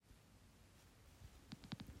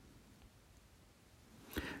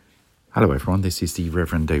Hello everyone, this is the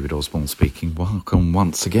Revd David Osborn speaking. Welcome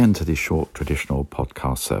once again to this short traditional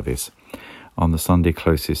podcast service on the Sunday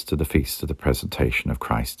closest to the feast of the presentation of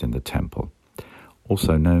Christ in the temple,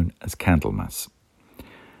 also known as Candlemas.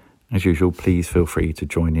 As usual, please feel free to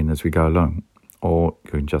join in as we go along, or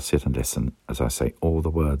you can just sit and listen as I say all the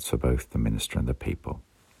words for both the minister and the people.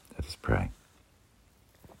 Let us pray.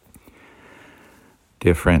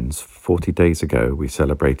 Dear friends, 40 days ago we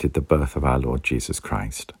celebrated the birth of our Lord Jesus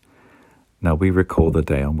Christ. Now we recall the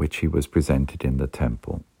day on which he was presented in the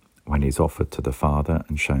temple, when he is offered to the Father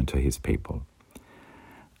and shown to his people.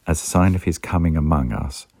 As a sign of his coming among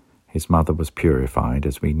us, his mother was purified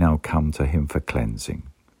as we now come to him for cleansing.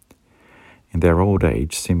 In their old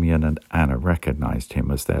age, Simeon and Anna recognized him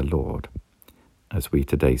as their Lord, as we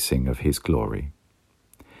today sing of his glory.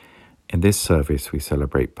 In this service we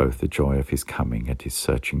celebrate both the joy of his coming and his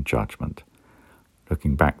searching judgment,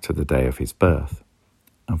 looking back to the day of his birth,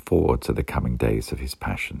 and forward to the coming days of his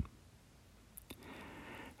passion.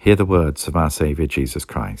 Hear the words of our Saviour Jesus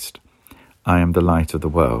Christ. I am the light of the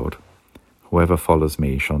world. Whoever follows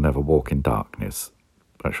me shall never walk in darkness,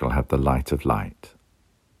 but shall have the light of light.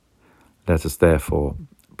 Let us therefore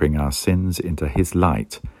bring our sins into his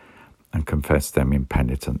light and confess them in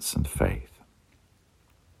penitence and faith.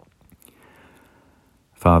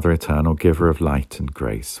 Father eternal, giver of light and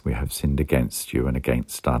grace, we have sinned against you and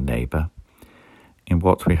against our neighbour, in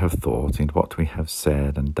what we have thought, in what we have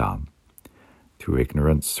said and done, through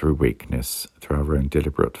ignorance, through weakness, through our own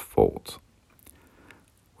deliberate fault.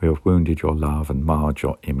 We have wounded your love and marred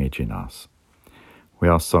your image in us. We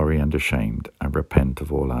are sorry and ashamed and repent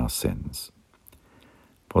of all our sins.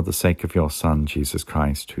 For the sake of your Son, Jesus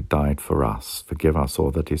Christ, who died for us, forgive us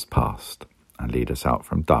all that is past, and lead us out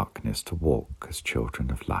from darkness to walk as children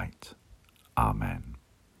of light. Amen.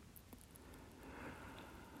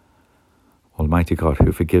 Almighty God,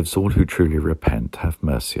 who forgives all who truly repent, have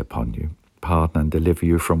mercy upon you, pardon and deliver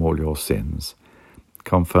you from all your sins,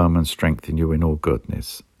 confirm and strengthen you in all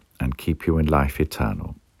goodness, and keep you in life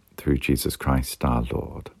eternal, through Jesus Christ our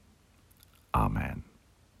Lord. Amen.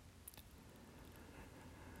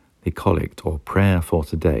 The Collect or prayer for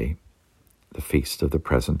today, the Feast of the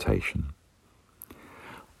Presentation.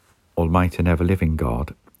 Almighty and ever-living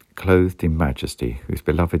God, clothed in majesty, whose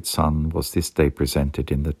beloved Son was this day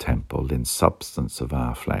presented in the temple in substance of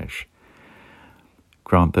our flesh,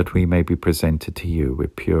 grant that we may be presented to you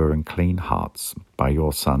with pure and clean hearts by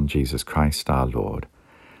your Son, Jesus Christ our Lord,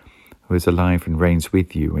 who is alive and reigns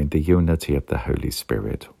with you in the unity of the Holy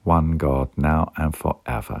Spirit, one God, now and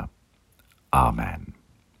forever. Amen.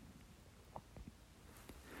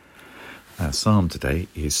 Our psalm today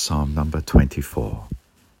is Psalm number 24.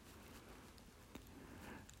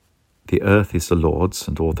 The earth is the Lord's,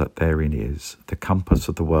 and all that therein is, the compass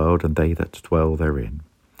of the world, and they that dwell therein.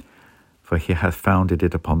 For he hath founded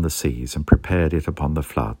it upon the seas, and prepared it upon the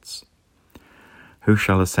floods. Who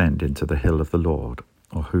shall ascend into the hill of the Lord,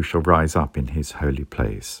 or who shall rise up in his holy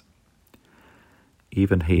place?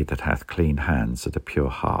 Even he that hath clean hands and a pure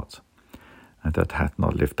heart, and that hath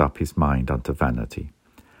not lifted up his mind unto vanity,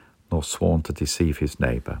 nor sworn to deceive his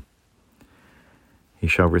neighbour. He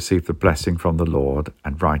shall receive the blessing from the Lord,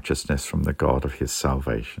 and righteousness from the God of his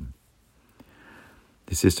salvation.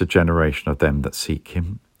 This is the generation of them that seek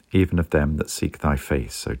him, even of them that seek thy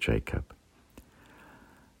face, O Jacob.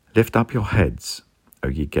 Lift up your heads, O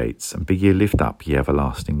ye gates, and be ye lift up, ye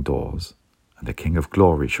everlasting doors, and the King of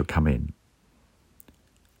glory shall come in.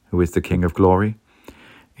 Who is the King of glory?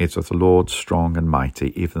 It is the Lord strong and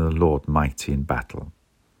mighty, even the Lord mighty in battle.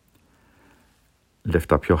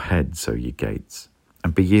 Lift up your heads, O ye gates,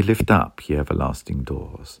 and be ye lift up, ye everlasting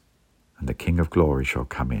doors, and the King of glory shall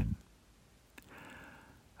come in.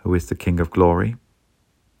 Who is the King of glory?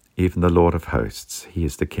 Even the Lord of hosts, he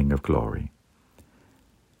is the King of glory.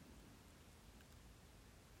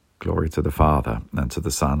 Glory to the Father, and to the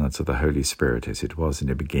Son, and to the Holy Spirit, as it was in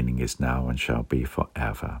the beginning, is now, and shall be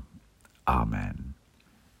forever. Amen.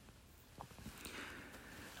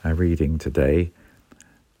 Our reading today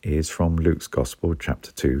is from Luke's Gospel,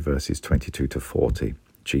 chapter 2, verses 22 to 40.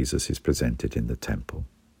 Jesus is presented in the temple.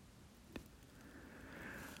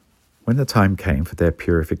 When the time came for their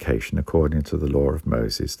purification according to the law of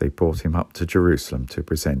Moses, they brought him up to Jerusalem to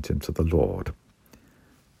present him to the Lord.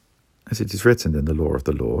 As it is written in the law of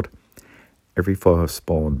the Lord, every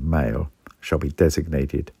firstborn male shall be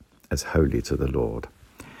designated as holy to the Lord.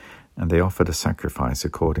 And they offered a sacrifice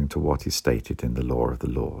according to what is stated in the law of the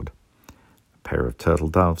Lord: a pair of turtle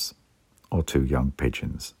doves or 2 young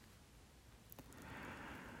pigeons.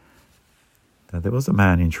 Now there was a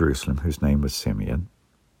man in Jerusalem whose name was Simeon.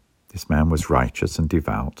 This man was righteous and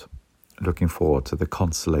devout, looking forward to the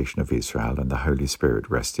consolation of Israel, and the Holy Spirit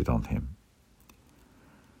rested on him.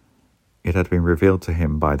 It had been revealed to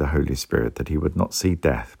him by the Holy Spirit that he would not see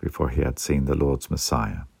death before he had seen the Lord's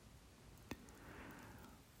Messiah.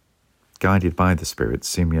 Guided by the Spirit,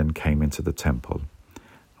 Simeon came into the temple,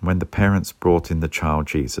 and when the parents brought in the child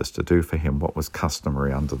Jesus to do for him what was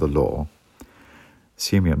customary under the law,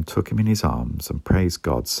 Simeon took him in his arms and praised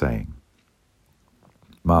God, saying,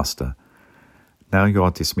 "Master, now you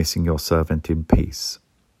are dismissing your servant in peace,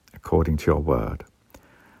 according to your word.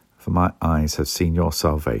 For my eyes have seen your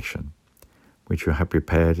salvation, which you have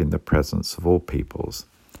prepared in the presence of all peoples,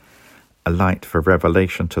 a light for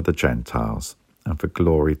revelation to the Gentiles, and for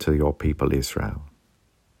glory to your people Israel."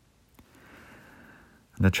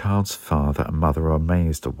 And the child's father and mother were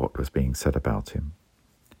amazed at what was being said about him.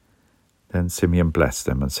 Then Simeon blessed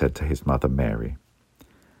them and said to his mother Mary,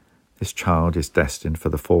 "This child is destined for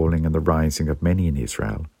the falling and the rising of many in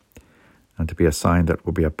Israel, and to be a sign that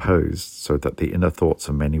will be opposed, so that the inner thoughts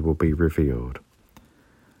of many will be revealed.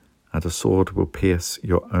 And a sword will pierce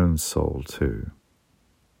your own soul too."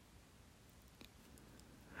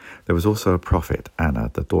 There was also a prophet, Anna,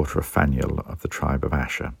 the daughter of Phanuel of the tribe of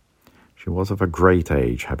Asher. She was of a great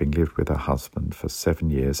age, having lived with her husband for 7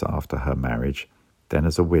 years after her marriage, then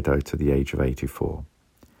as a widow to the age of 84.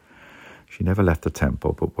 She never left the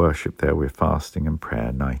temple, but worshipped there with fasting and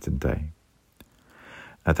prayer night and day.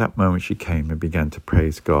 At that moment she came and began to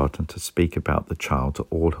praise God and to speak about the child to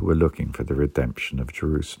all who were looking for the redemption of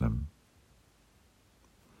Jerusalem.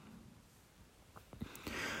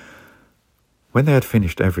 When they had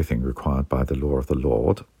finished everything required by the law of the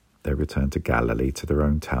Lord, they returned to Galilee, to their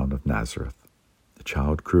own town of Nazareth. The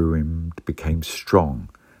child grew and became strong,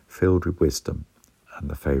 filled with wisdom, and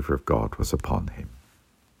the favour of God was upon him.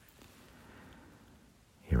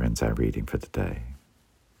 Here ends our reading for today.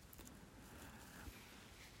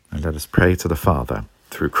 And let us pray to the Father,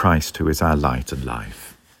 through Christ, who is our light and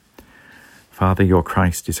life. Father, your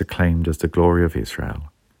Christ is acclaimed as the glory of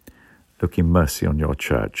Israel. Look in mercy on your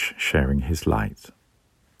church, sharing his light.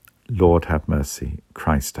 Lord, have mercy.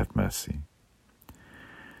 Christ, have mercy.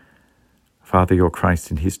 Father, your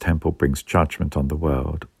Christ in his temple brings judgment on the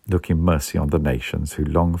world. Look in mercy on the nations who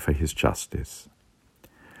long for his justice.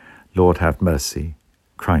 Lord, have mercy.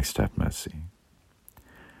 Christ, have mercy.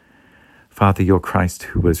 Father, your Christ,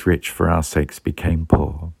 who was rich for our sakes, became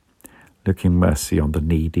poor. Look in mercy on the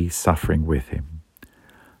needy, suffering with him.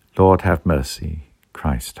 Lord, have mercy.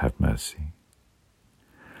 Christ, have mercy.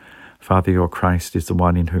 Father, your Christ is the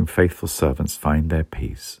one in whom faithful servants find their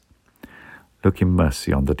peace. Look in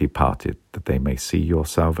mercy on the departed, that they may see your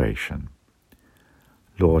salvation.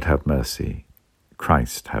 Lord, have mercy.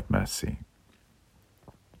 Christ, have mercy.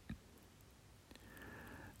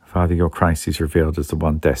 Father, your Christ is revealed as the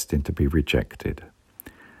one destined to be rejected.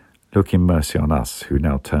 Look in mercy on us who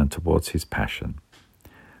now turn towards his passion.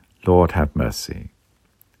 Lord, have mercy.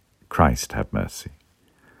 Christ, have mercy.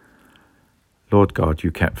 Lord God,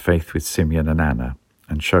 you kept faith with Simeon and Anna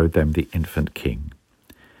and showed them the infant King.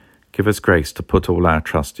 Give us grace to put all our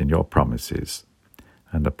trust in your promises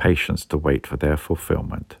and the patience to wait for their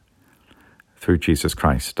fulfillment. Through Jesus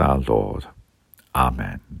Christ our Lord.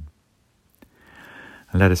 Amen.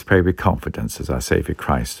 And let us pray with confidence as our Saviour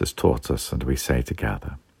Christ has taught us, and we say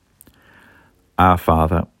together, Our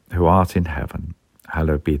Father, who art in heaven,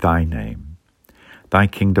 hallowed be thy name. Thy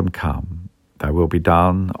kingdom come, thy will be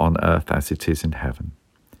done on earth as it is in heaven.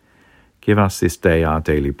 Give us this day our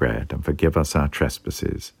daily bread, and forgive us our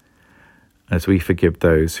trespasses, as we forgive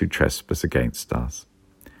those who trespass against us.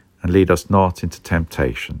 And lead us not into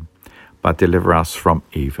temptation, but deliver us from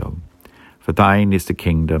evil. For thine is the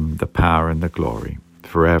kingdom, the power, and the glory,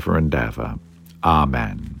 forever and ever.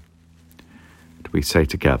 Amen. And we say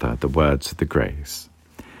together the words of the grace.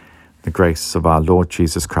 The grace of our Lord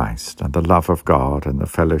Jesus Christ, and the love of God, and the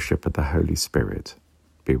fellowship of the Holy Spirit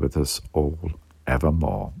be with us all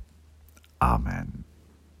evermore. Amen.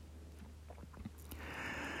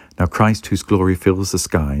 Now Christ, whose glory fills the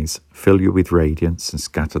skies, fill you with radiance and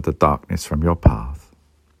scatter the darkness from your path.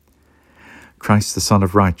 Christ, the Son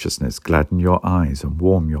of Righteousness, gladden your eyes and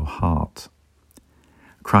warm your heart.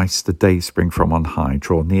 Christ, the dayspring from on high,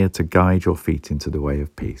 draw near to guide your feet into the way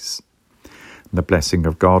of peace. And the blessing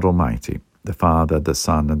of God Almighty, the Father, the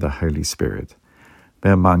Son, and the Holy Spirit, be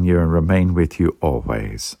among you and remain with you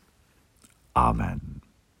always. Amen.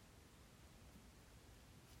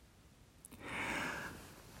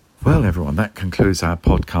 Well, everyone, that concludes our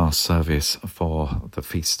podcast service for the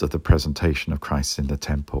Feast of the Presentation of Christ in the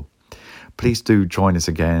Temple. Please do join us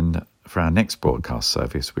again for our next broadcast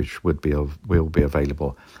service, which will be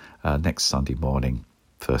available next Sunday morning,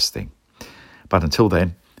 first thing. But until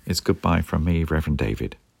then, It's goodbye from me, Revd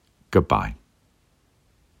David. Goodbye.